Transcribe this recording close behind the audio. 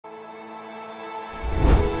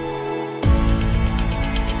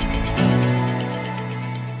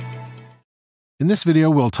In this video,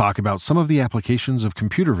 we'll talk about some of the applications of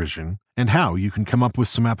computer vision and how you can come up with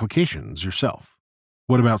some applications yourself.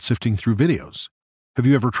 What about sifting through videos? Have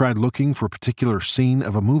you ever tried looking for a particular scene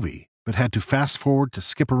of a movie, but had to fast forward to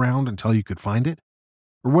skip around until you could find it?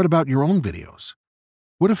 Or what about your own videos?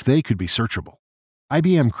 What if they could be searchable?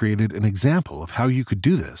 IBM created an example of how you could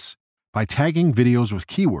do this by tagging videos with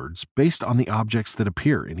keywords based on the objects that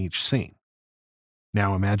appear in each scene.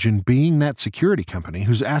 Now imagine being that security company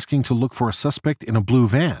who's asking to look for a suspect in a blue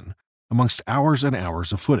van amongst hours and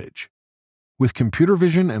hours of footage. With computer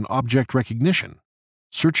vision and object recognition,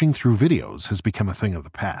 searching through videos has become a thing of the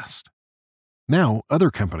past. Now,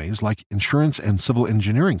 other companies like insurance and civil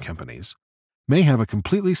engineering companies may have a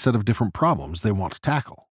completely set of different problems they want to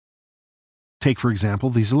tackle. Take, for example,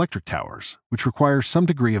 these electric towers, which require some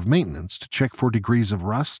degree of maintenance to check for degrees of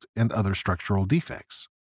rust and other structural defects.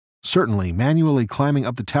 Certainly, manually climbing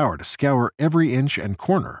up the tower to scour every inch and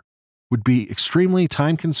corner would be extremely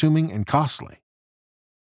time-consuming and costly.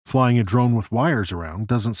 Flying a drone with wires around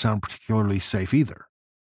doesn't sound particularly safe either.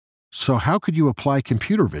 So how could you apply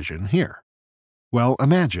computer vision here? Well,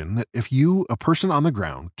 imagine that if you, a person on the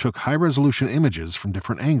ground, took high-resolution images from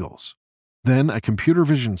different angles, then a computer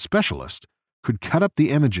vision specialist could cut up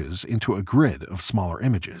the images into a grid of smaller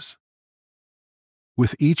images.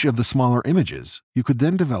 With each of the smaller images, you could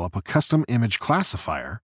then develop a custom image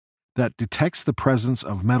classifier that detects the presence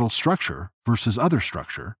of metal structure versus other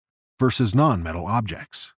structure versus non-metal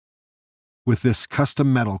objects. With this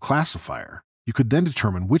custom metal classifier, you could then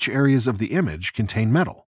determine which areas of the image contain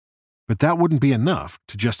metal. But that wouldn't be enough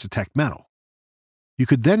to just detect metal. You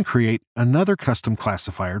could then create another custom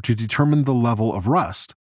classifier to determine the level of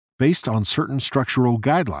rust based on certain structural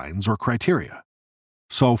guidelines or criteria.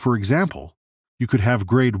 So, for example, you could have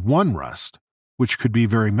grade 1 rust, which could be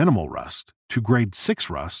very minimal rust, to grade 6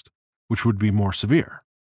 rust, which would be more severe.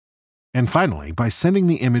 And finally, by sending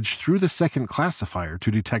the image through the second classifier to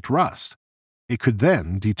detect rust, it could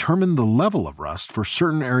then determine the level of rust for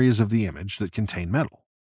certain areas of the image that contain metal.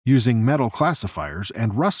 Using metal classifiers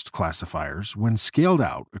and rust classifiers, when scaled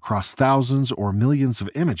out across thousands or millions of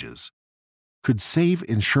images, could save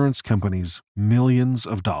insurance companies millions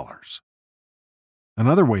of dollars.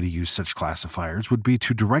 Another way to use such classifiers would be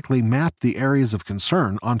to directly map the areas of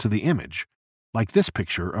concern onto the image, like this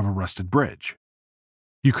picture of a rusted bridge.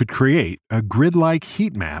 You could create a grid-like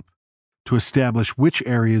heat map to establish which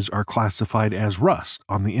areas are classified as rust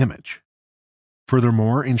on the image.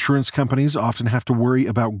 Furthermore, insurance companies often have to worry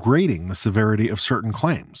about grading the severity of certain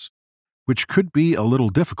claims, which could be a little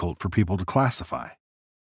difficult for people to classify.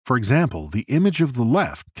 For example, the image of the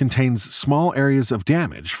left contains small areas of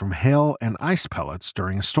damage from hail and ice pellets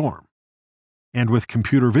during a storm. And with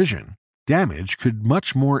computer vision, damage could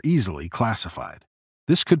much more easily classified.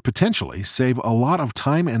 This could potentially save a lot of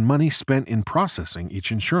time and money spent in processing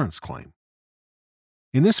each insurance claim.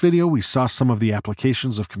 In this video, we saw some of the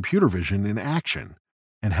applications of computer vision in action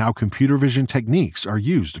and how computer vision techniques are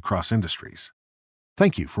used across industries.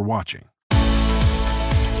 Thank you for watching.